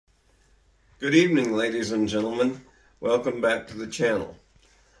Good evening, ladies and gentlemen. Welcome back to the channel.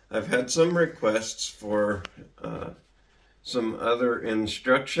 I've had some requests for some other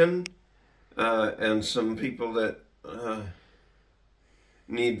instruction and some people that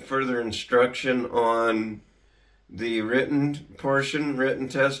need further instruction on the written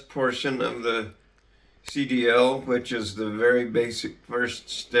test portion of the CDL, which is the very basic first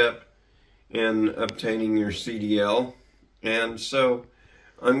step in obtaining your CDL. And so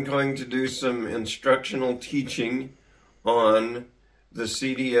I'm going to do some instructional teaching on the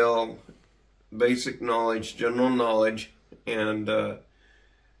CDL basic knowledge, general knowledge, and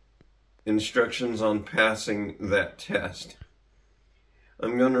instructions on passing that test.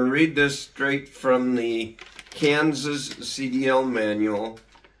 I'm going to read this straight from the Kansas CDL manual,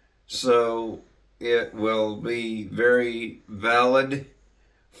 so it will be very valid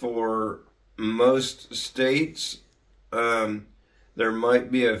for most states. There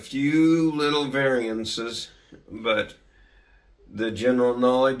might be a few little variances, but the general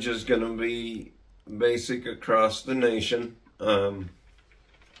knowledge is going to be basic across the nation.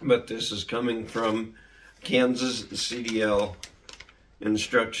 But this is coming from Kansas CDL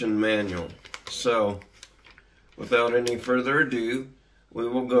instruction manual. So, without any further ado, we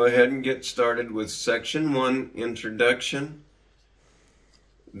will go ahead and get started with Section 1, Introduction.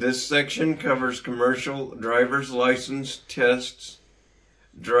 This section covers commercial driver's license tests,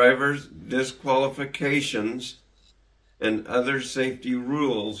 driver's disqualifications, and other safety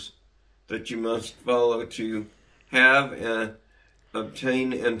rules that you must follow to have and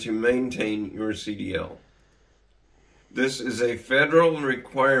obtain and to maintain your CDL. This is a federal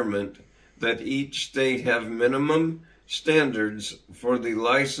requirement that each state have minimum standards for the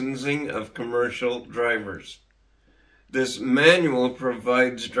licensing of commercial drivers. This manual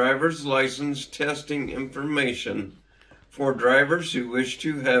provides driver's license testing information for drivers who wish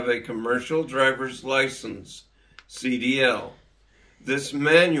to have a commercial driver's license, CDL. This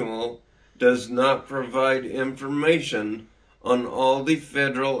manual does not provide information on all the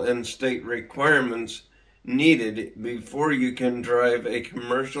federal and state requirements needed before you can drive a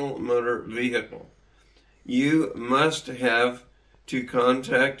commercial motor vehicle. You must have to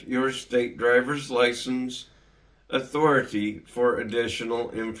contact your state driver's license authority for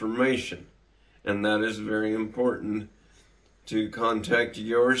additional information, and that is very important, to contact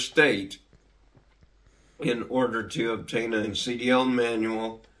your state in order to obtain a CDL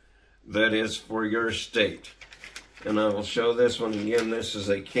manual that is for your state. And I will show this one again. This is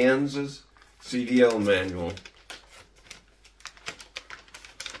a Kansas CDL manual.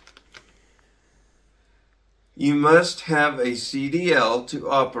 You must have a CDL to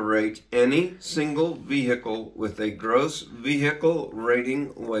operate any single vehicle with a gross vehicle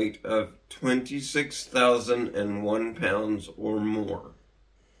rating weight of 26,001 pounds or more.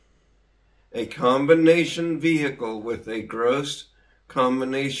 A combination vehicle with a gross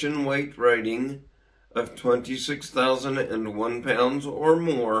combination weight rating of 26,001 pounds or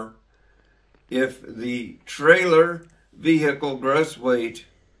more if the trailer vehicle gross weight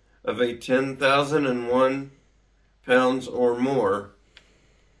of a 10,001 pounds or more,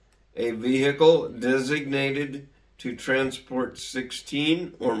 a vehicle designated to transport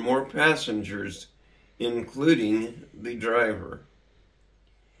 16 or more passengers, including the driver.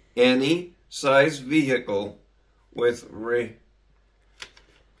 Any size vehicle with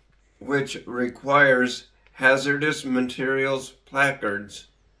which requires hazardous materials placards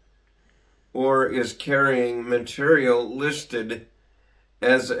or is carrying material listed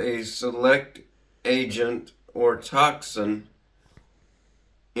as a select agent or toxin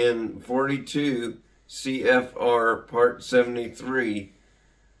in 42 CFR Part 73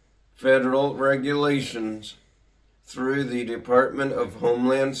 federal regulations through the Department of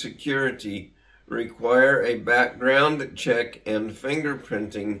Homeland Security require a background check and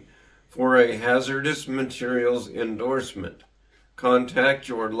fingerprinting for a hazardous materials endorsement. Contact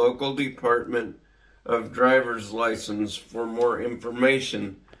your local Department of Driver's License for more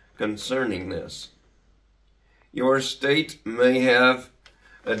information concerning this. Your state may have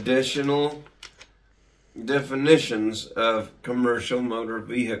additional definitions of commercial motor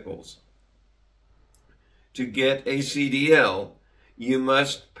vehicles. To get a CDL, you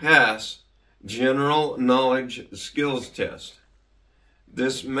must pass General Knowledge Skills Test.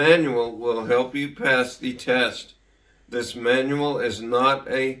 This manual will help you pass the test. This manual is not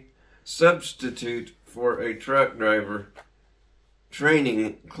a substitute for a truck driver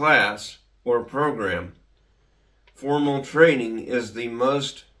training class or program. Formal training is the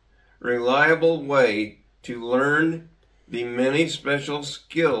most reliable way to learn the many special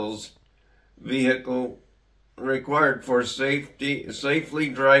skills vehicle required for safely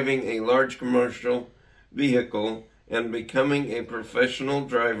driving a large commercial vehicle and becoming a professional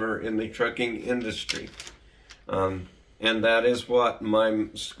driver in the trucking industry. And that is what my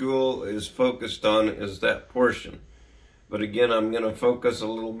school is focused on, is that portion. But again, I'm going to focus a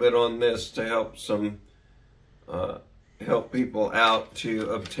little bit on this to help help people out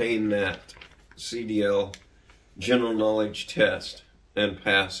to obtain that CDL general knowledge test and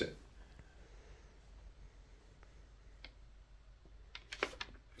pass it.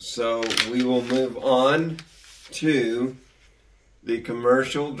 So we will move on to the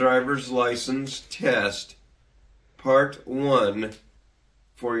commercial driver's license test, part 1,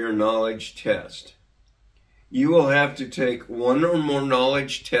 for your knowledge test. You will have to take one or more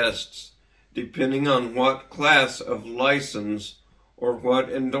knowledge tests depending on what class of license or what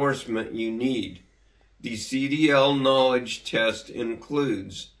endorsement you need. The CDL knowledge test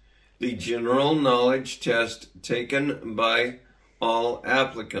includes the general knowledge test taken by all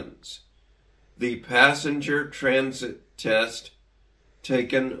applicants, the passenger transit test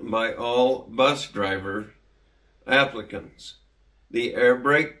taken by all bus driver applicants, the air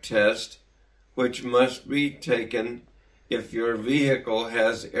brake test, which must be taken if your vehicle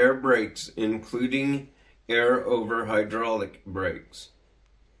has air brakes, including air over hydraulic brakes,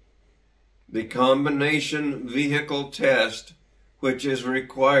 the combination vehicle test, which is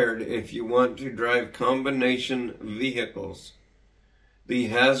required if you want to drive combination vehicles, the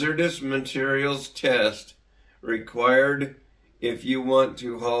hazardous materials test, required if you want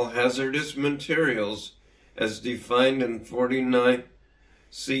to haul hazardous materials as defined in 49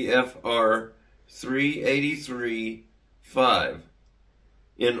 CFR 383-5.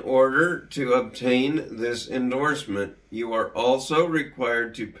 In order to obtain this endorsement, you are also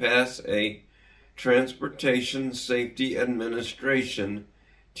required to pass a Transportation Safety Administration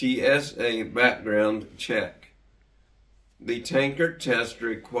TSA background check. The tanker test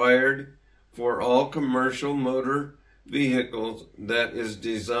required for all commercial motor vehicles that is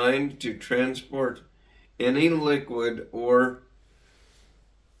designed to transport any liquid or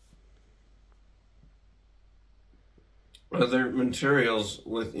other materials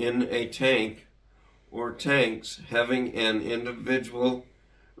within a tank or tanks having an individual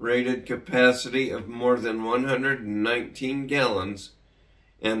rated capacity of more than 119 gallons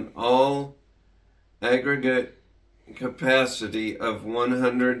and all aggregate capacity of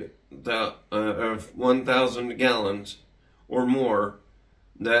 1,000 gallons or more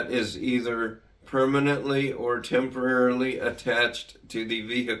that is either permanently or temporarily attached to the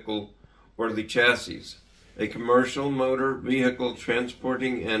vehicle or the chassis. A commercial motor vehicle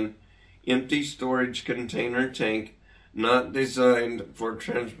transporting an empty storage container tank not designed for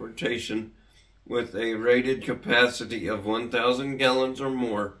transportation with a rated capacity of 1,000 gallons or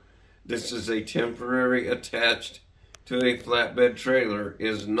more, this is a temporary attached to a flatbed trailer,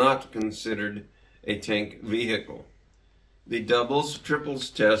 is not considered a tank vehicle. The doubles triples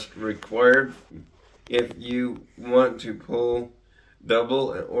test required if you want to pull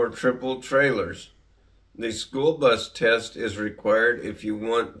double or triple trailers. The school bus test is required if you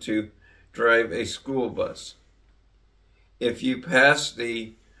want to drive a school bus. If you pass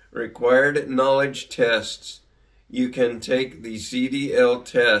the required knowledge tests, you can take the CDL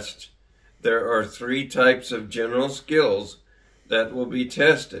test. There are 3 types of general skills that will be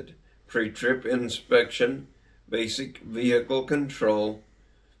tested: pre-trip inspection, basic vehicle control,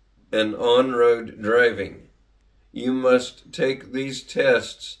 and on-road driving. You must take these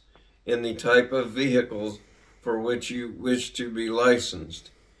tests in the type of vehicles for which you wish to be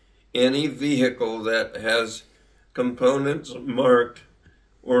licensed. Any vehicle that has components marked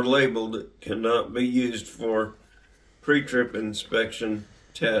or labeled cannot be used for pre-trip inspection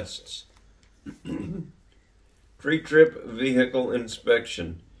tests. Pre-trip vehicle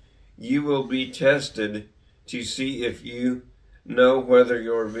inspection. You will be tested to see if you know whether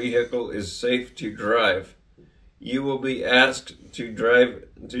your vehicle is safe to drive. You will be asked to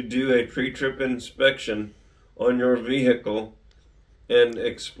do a pre-trip inspection on your vehicle and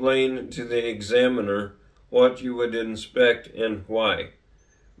explain to the examiner what you would inspect and why.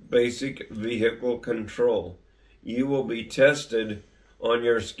 Basic vehicle control. You will be tested on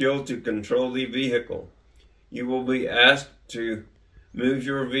your skill to control the vehicle. You will be asked to move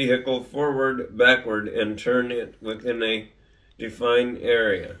your vehicle forward, backward, and turn it within a defined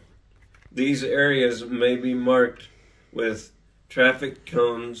area. These areas may be marked with traffic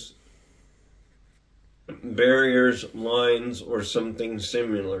cones, barriers, lines, or something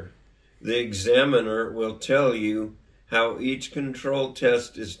similar. The examiner will tell you how each control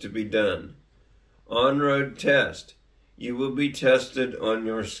test is to be done. On-road test. You will be tested on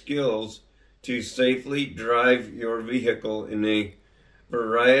your skills to safely drive your vehicle in a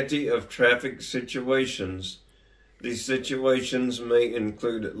variety of traffic situations. These situations may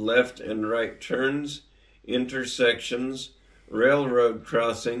include left and right turns, intersections, railroad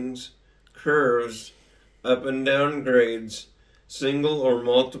crossings, curves, up and down grades, single or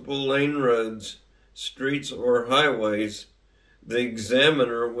multiple lane roads, streets or highways. The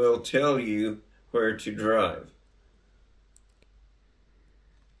examiner will tell you where to drive.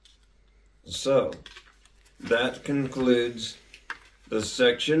 So, that concludes the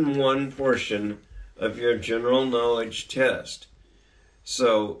Section 1 portion of your general knowledge test.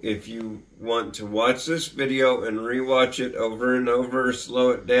 So, if you want to watch this video and rewatch it over and over, slow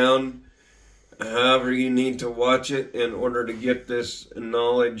it down, however you need to watch it in order to get this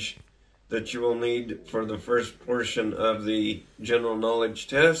knowledge that you will need for the first portion of the general knowledge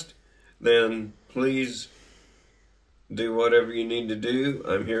test, then please do whatever you need to do.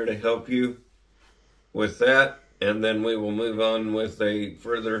 I'm here to help you with that, and then we will move on with a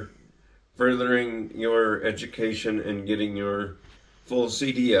furthering your education and getting your full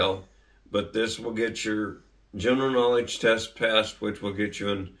CDL. But this will get your general knowledge test passed, which will get you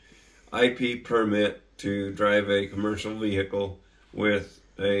an IP permit to drive a commercial vehicle with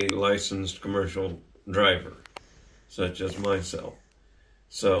a licensed commercial driver, such as myself.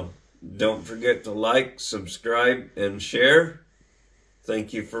 So, don't forget to like, subscribe, and share.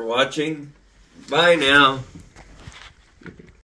 Thank you for watching. Bye now.